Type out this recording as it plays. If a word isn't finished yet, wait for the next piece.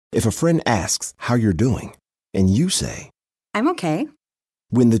If a friend asks how you're doing, and you say, I'm okay.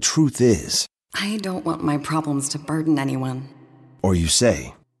 When the truth is, I don't want my problems to burden anyone. Or you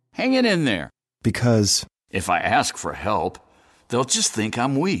say, hang it in there. Because if I ask for help, they'll just think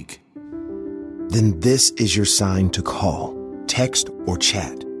I'm weak. Then this is your sign to call, text, or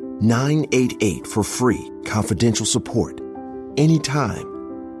chat 988 for free, confidential support. Anytime.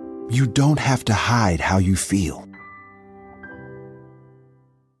 You don't have to hide how you feel.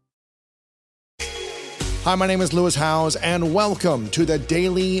 Hi, my name is Lewis Howes, and welcome to the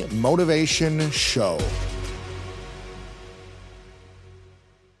Daily Motivation Show.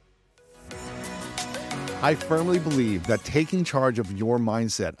 I firmly believe that taking charge of your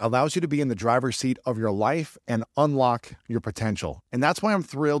mindset allows you to be in the driver's seat of your life and unlock your potential. And that's why I'm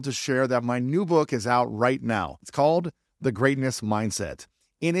thrilled to share that my new book is out right now. It's called The Greatness Mindset.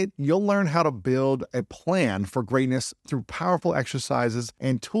 In it, you'll learn how to build a plan for greatness through powerful exercises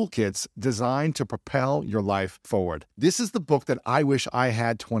and toolkits designed to propel your life forward. This is the book that I wish I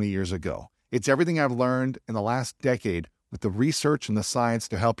had 20 years ago. It's everything I've learned in the last decade with the research and the science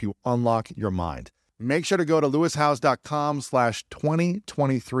to help you unlock your mind. Make sure to go to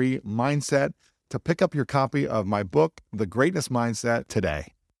lewishowes.com/2023mindset to pick up your copy of my book, The Greatness Mindset,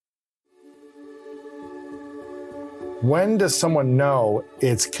 today. When does someone know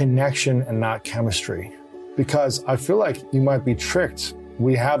it's connection and not chemistry? Because I feel like you might be tricked.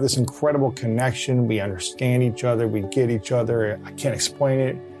 We have this incredible connection. We understand each other. We get each other. I can't explain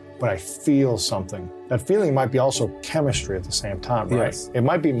it, but I feel something. That feeling might be also chemistry at the same time, right? Yes. It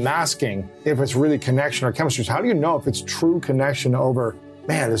might be masking if it's really connection or chemistry. So how do you know if it's true connection over,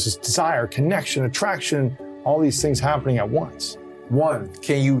 man, there's this desire, connection, attraction, all these things happening at once? One,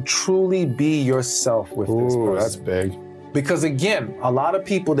 can you truly be yourself with this person? That's big. Because again, a lot of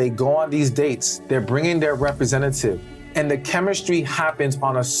people, they go on these dates, they're bringing their representative, and the chemistry happens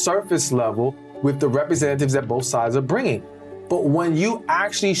on a surface level with the representatives that both sides are bringing. But when you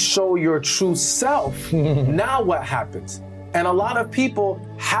actually show your true self, now what happens? And a lot of people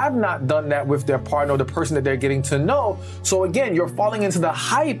have not done that with their partner or the person that they're getting to know. So again, you're falling into the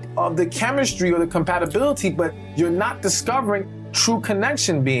hype of the chemistry or the compatibility, but you're not discovering true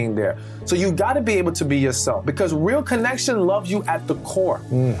connection being there. So you got to be able to be yourself, because real connection loves you at the core.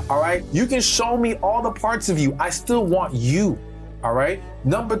 All right. You can show me all the parts of you. I still want you. All right.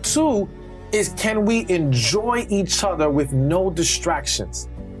 Number two is, can we enjoy each other with no distractions?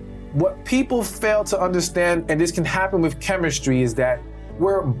 What people fail to understand, and this can happen with chemistry, is that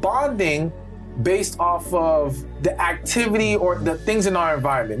we're bonding based off of the activity or the things in our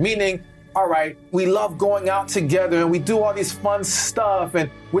environment. Meaning, all right, we love going out together and we do all these fun stuff and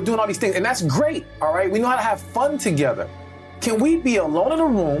we're doing all these things, and that's great. All right, we know how to have fun together. Can we be alone in a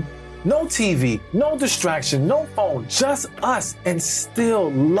room, no TV, no distraction, no phone, just us, and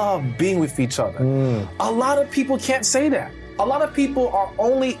still love being with each other? A lot of people can't say that. A lot of people are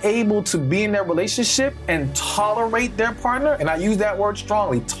only able to be in their relationship and tolerate their partner, and I use that word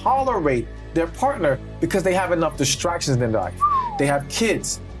strongly, tolerate their partner, because they have enough distractions in their life. They have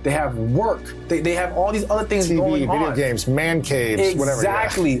kids, they have work, they have all these other things going on. Video games, man caves, whatever.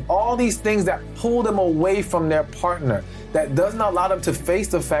 Exactly. All these things that pull them away from their partner, that does not allow them to face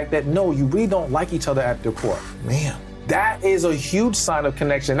the fact that, no, you really don't like each other at the core. Man. That is a huge sign of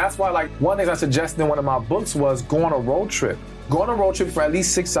connection. That's why, like, one thing I suggested in one of my books was go on a road trip. Go on a road trip for at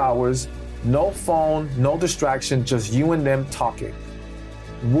least 6 hours, no phone, no distraction, just you and them talking.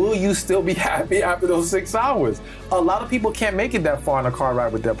 Will you still be happy after those 6 hours? A lot of people can't make it that far in a car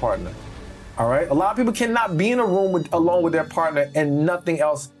ride with their partner. All right? A lot of people cannot be in a room alone with their partner and nothing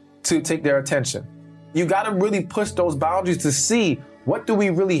else to take their attention. You got to really push those boundaries to see, what do we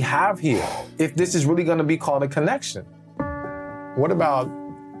really have here, if this is really going to be called a connection. What about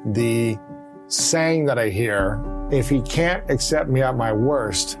the saying that I hear, if he can't accept me at my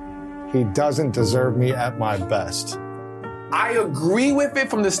worst, he doesn't deserve me at my best? I agree with it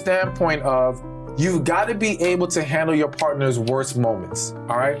from the standpoint of, you've got to be able to handle your partner's worst moments,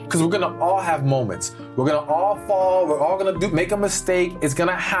 all right? Because we're going to all have moments. We're going to all fall. We're all going to make a mistake. It's going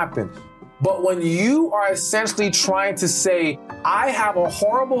to happen. But when you are essentially trying to say, I have a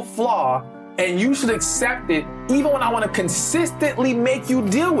horrible flaw and you should accept it, even when I want to consistently make you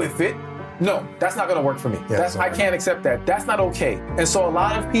deal with it, no, that's not going to work for me. Yeah, I can't accept that. That's not okay. And so a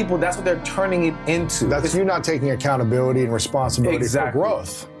lot of people, that's what they're turning it into. That's you not taking accountability and responsibility for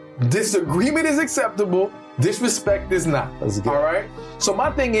growth. Disagreement is acceptable. Disrespect is not. That's good. All right? So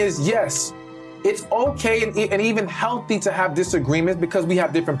my thing is, yes, it's okay and even healthy to have disagreements, because we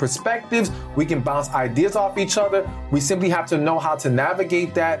have different perspectives. We can bounce ideas off each other. We simply have to know how to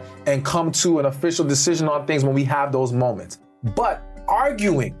navigate that and come to an official decision on things when we have those moments. But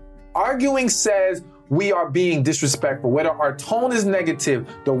arguing. Arguing says we are being disrespectful, whether our tone is negative,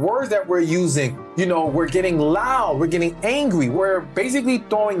 the words that we're using, we're getting loud, we're getting angry, we're basically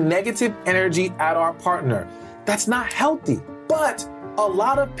throwing negative energy at our partner. That's not healthy. But a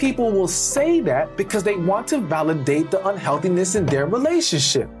lot of people will say that because they want to validate the unhealthiness in their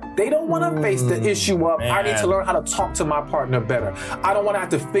relationship. They don't want to face the issue of, I need to learn how to talk to my partner better. I don't want to have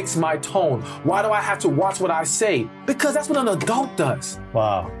to fix my tone. Why do I have to watch what I say? Because that's what an adult does.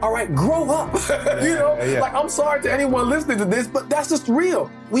 Wow. All right, grow up. Like, I'm sorry to anyone listening to this, but that's just real.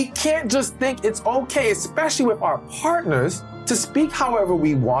 We can't just think it's okay, especially with our partners, to speak however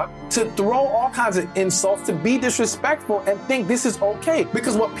we want, to throw all kinds of insults, to be disrespectful and think this is okay.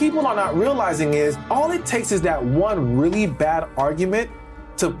 Because what people are not realizing is all it takes is that one really bad argument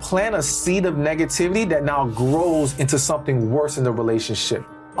to plant a seed of negativity that now grows into something worse in the relationship.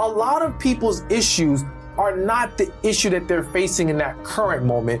 A lot of people's issues are not the issue that they're facing in that current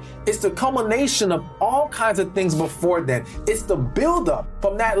moment. It's the culmination of all kinds of things before then. It's the buildup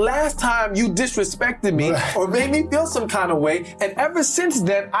from that last time you disrespected me or made me feel some kind of way. And ever since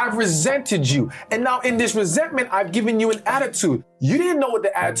then, I've resented you. And now in this resentment, I've given you an attitude. You didn't know what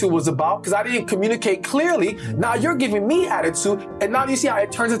the attitude was about because I didn't communicate clearly. Now you're giving me attitude. And now you see how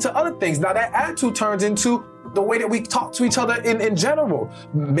it turns into other things. Now that attitude turns into the way that we talk to each other in general.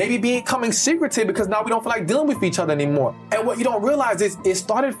 Maybe becoming secretive because now we don't feel like dealing with each other anymore. And what you don't realize is it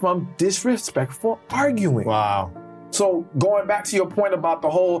started from disrespectful arguing. Wow. So going back to your point about the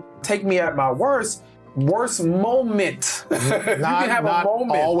whole take me at my worst moment. You can have a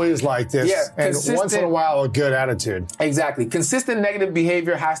moment. Always like this. Yeah, and once in a while, a good attitude. Exactly. Consistent negative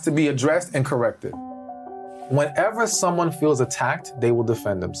behavior has to be addressed and corrected. Whenever someone feels attacked, they will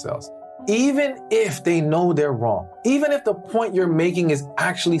defend themselves. Even if they know they're wrong, even if the point you're making is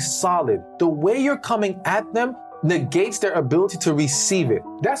actually solid, the way you're coming at them negates their ability to receive it.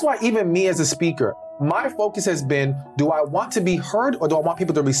 That's why even me as a speaker, my focus has been, do I want to be heard or do I want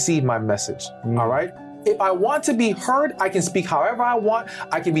people to receive my message? All right? If I want to be heard, I can speak however I want.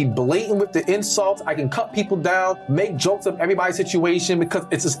 I can be blatant with the insults. I can cut people down, make jokes of everybody's situation because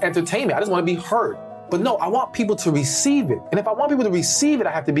it's just entertainment. I just want to be heard. But no, I want people to receive it. And if I want people to receive it,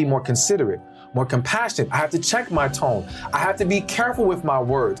 I have to be more considerate, more compassionate. I have to check my tone. I have to be careful with my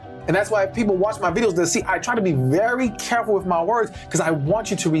words. And that's why if people watch my videos, they'll see I try to be very careful with my words because I want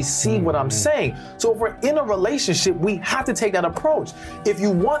you to receive what I'm saying. So if we're in a relationship, we have to take that approach. If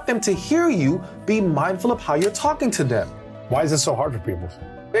you want them to hear you, be mindful of how you're talking to them. Why is this so hard for people?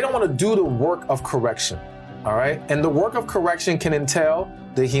 They don't want to do the work of correction, all right? And the work of correction can entail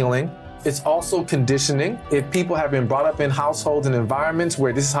the healing. It's also conditioning. If people have been brought up in households and environments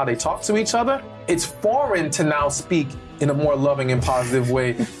where this is how they talk to each other, it's foreign to now speak in a more loving and positive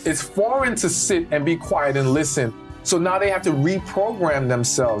way. It's foreign to sit and be quiet and listen. So now they have to reprogram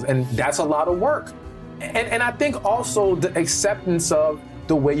themselves, and that's a lot of work. And I think also the acceptance of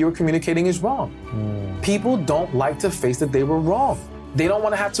the way you're communicating is wrong. People don't like to face that they were wrong. They don't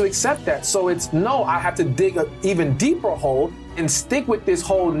want to have to accept that. So it's, no, I have to dig an even deeper hole and stick with this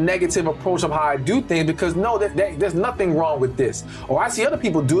whole negative approach of how I do things because no, there's nothing wrong with this. Or I see other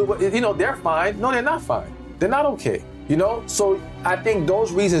people do it, they're fine. No, they're not fine. They're not okay, So I think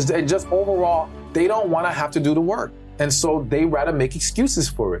those reasons, they just overall, they don't want to have to do the work. And so they rather make excuses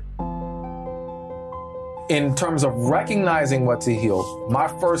for it. In terms of recognizing what to heal, my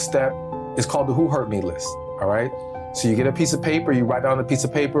first step is called the Who Hurt Me list, all right? So you get a piece of paper, you write down on a piece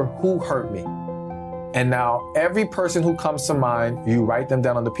of paper, who hurt me? And now every person who comes to mind, you write them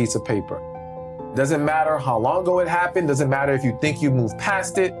down on the piece of paper. Doesn't matter how long ago it happened, doesn't matter if you think you moved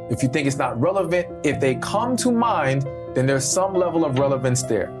past it, if you think it's not relevant. If they come to mind, then there's some level of relevance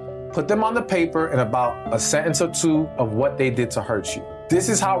there. Put them on the paper in about a sentence or two of what they did to hurt you. This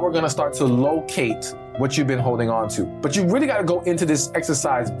is how we're gonna start to locate what you've been holding on to. But you really gotta go into this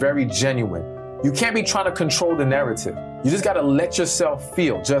exercise very genuine. You can't be trying to control the narrative. You just got to let yourself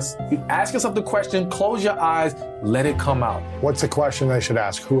feel. Just ask yourself the question, close your eyes, let it come out. What's the question they should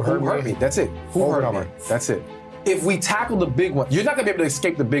ask? Who hurt me? That's it. Who hurt me? That's it. If we tackle the big ones, you're not going to be able to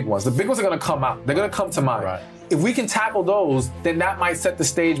escape the big ones. The big ones are going to come out. They're going to come to mind. Right. If we can tackle those, then that might set the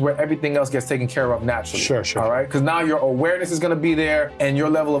stage where everything else gets taken care of naturally. Sure. All right? Because now your awareness is going to be there and your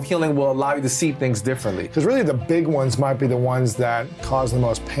level of healing will allow you to see things differently. Because really the big ones might be the ones that cause the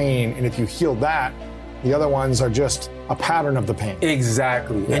most pain. And if you heal that, the other ones are just a pattern of the pain.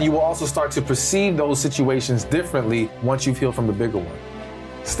 Exactly. Yeah. And you will also start to perceive those situations differently once you've healed from the bigger one.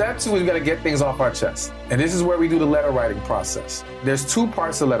 Step 2 is we got to get things off our chest. And this is where we do the letter writing process. There's 2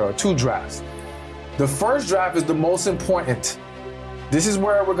 parts of the letter, or 2 drafts. The first draft is the most important. This is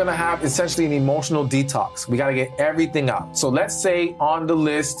where we're gonna have essentially an emotional detox. We gotta get everything out. So let's say on the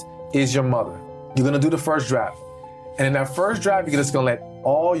list is your mother. You're gonna do the first draft. And in that first draft, you're just gonna let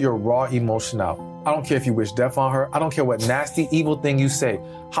all your raw emotion out. I don't care if you wish death on her. I don't care what nasty, evil thing you say.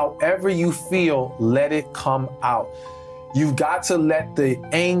 However you feel, let it come out. You've got to let the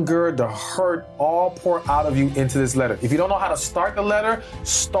anger, the hurt, all pour out of you into this letter. If you don't know how to start the letter,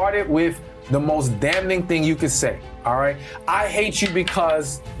 start it with the most damning thing you could say, all right? I hate you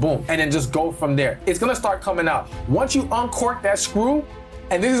because, boom, and then just go from there. It's gonna start coming out. Once you uncork that screw,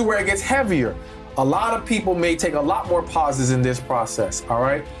 and this is where it gets heavier, a lot of people may take a lot more pauses in this process, all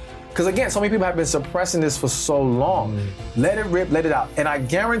right? Because again, so many people have been suppressing this for so long. Let it rip, let it out. And I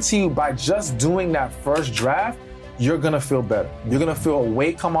guarantee you, by just doing that first draft, you're gonna feel better. You're gonna feel a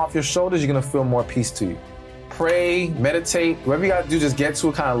weight come off your shoulders. You're gonna feel more peace to you. Pray, meditate, whatever you gotta do, just get to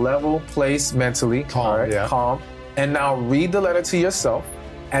a kind of level place mentally. Calm, all right? yeah. Calm. And now read the letter to yourself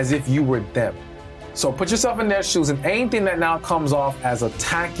as if you were them. So put yourself in their shoes, and anything that now comes off as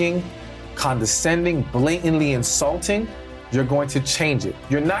attacking, condescending, blatantly insulting, you're going to change it.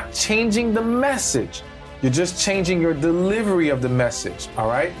 You're not changing the message. You're just changing your delivery of the message, all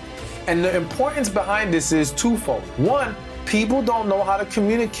right? And the importance behind this is twofold. One, people don't know how to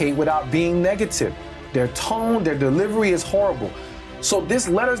communicate without being negative. Their tone, their delivery is horrible. So this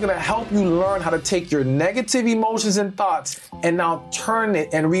letter is gonna help you learn how to take your negative emotions and thoughts and now turn it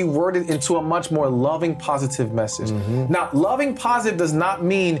and reword it into a much more loving, positive message. Now, loving positive does not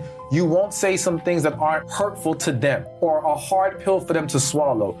mean you won't say some things that aren't hurtful to them or a hard pill for them to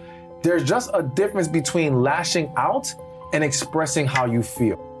swallow. There's just a difference between lashing out and expressing how you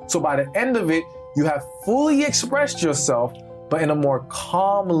feel. So by the end of it, you have fully expressed yourself, but in a more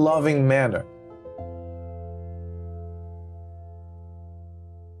calm, loving manner.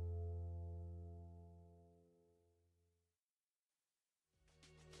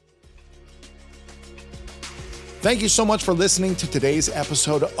 Thank you so much for listening to today's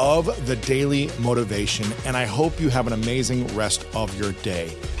episode of The Daily Motivation, and I hope you have an amazing rest of your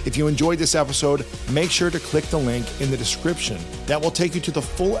day. If you enjoyed this episode, make sure to click the link in the description. That will take you to the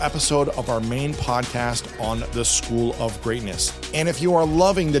full episode of our main podcast on the School of Greatness. And if you are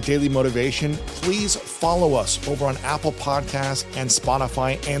loving The Daily Motivation, please follow us over on Apple Podcasts and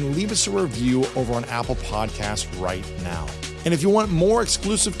Spotify and leave us a review over on Apple Podcasts right now. And if you want more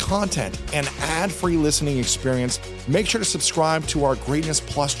exclusive content and ad-free listening experience, make sure to subscribe to our Greatness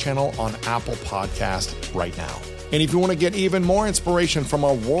Plus channel on Apple Podcast right now. And if you want to get even more inspiration from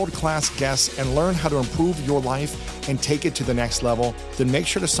our world-class guests and learn how to improve your life and take it to the next level, then make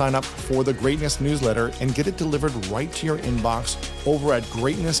sure to sign up for the Greatness newsletter and get it delivered right to your inbox over at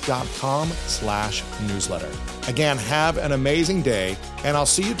greatness.com/newsletter. Again, have an amazing day, and I'll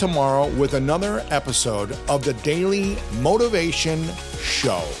see you tomorrow with another episode of the Daily Motivation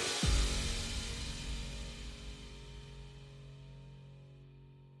Show.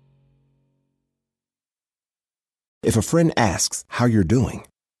 If a friend asks how you're doing,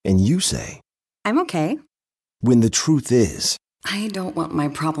 and you say, I'm okay. when the truth is, I don't want my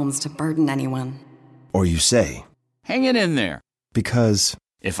problems to burden anyone. or you say, Hang it in there. because,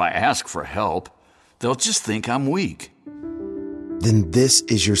 If I ask for help, they'll just think I'm weak. then this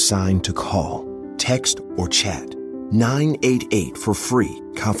is your sign to call, text, or chat 988 for free,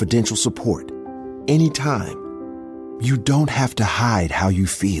 confidential support. Anytime. You don't have to hide how you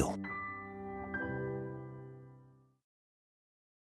feel.